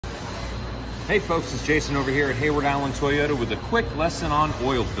Hey folks, it's Jason over here at Hayward Allen Toyota with a quick lesson on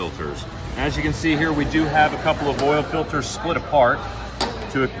oil filters. As you can see here, we do have a couple of oil filters split apart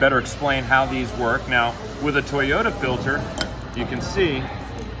to better explain how these work. Now, with a Toyota filter, you can see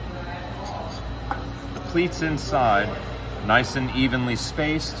the pleats inside, nice and evenly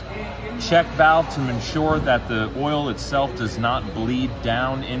spaced. Check valve to ensure that the oil itself does not bleed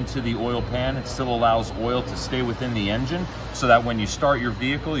down into the oil pan. It still allows oil to stay within the engine so that when you start your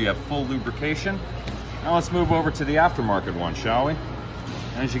vehicle, you have full lubrication. Now let's move over to the aftermarket one, shall we?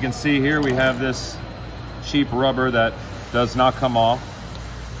 As you can see here, we have this cheap rubber that does not come off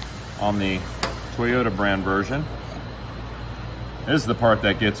on the Toyota brand version. This is the part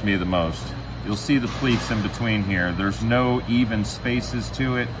that gets me the most. You'll see the pleats in between here. There's no even spaces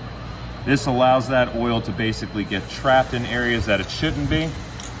to it. This allows that oil to basically get trapped in areas that it shouldn't be.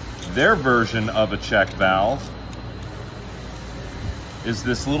 Their version of a check valve is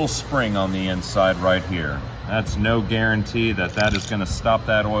this little spring on the inside right here. That's no guarantee that that is going to stop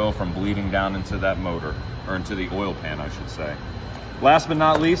that oil from bleeding down into that motor, or into the oil pan, I should say. Last but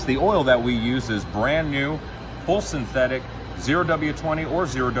not least, the oil that we use is brand new, full synthetic, 0W20 or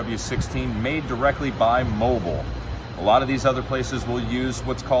 0W16, made directly by Mobil. A lot of these other places will use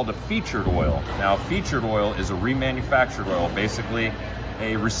what's called a featured oil. Now, featured oil is a remanufactured oil, basically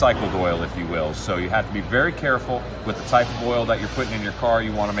a recycled oil, if you will. So you have to be very careful with the type of oil that you're putting in your car.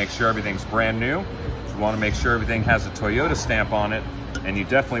 You want to make sure everything's brand new. You want to make sure everything has a Toyota stamp on it. And you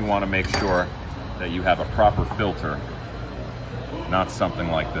definitely want to make sure that you have a proper filter, not something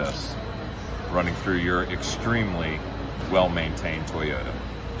like this, running through your extremely well-maintained Toyota.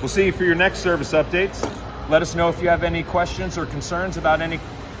 We'll see you for your next service updates. Let us know if you have any questions or concerns about any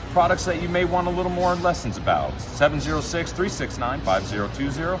products that you may want a little more lessons about.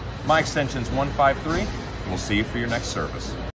 706-369-5020. My extension's 153, and we'll see you for your next service.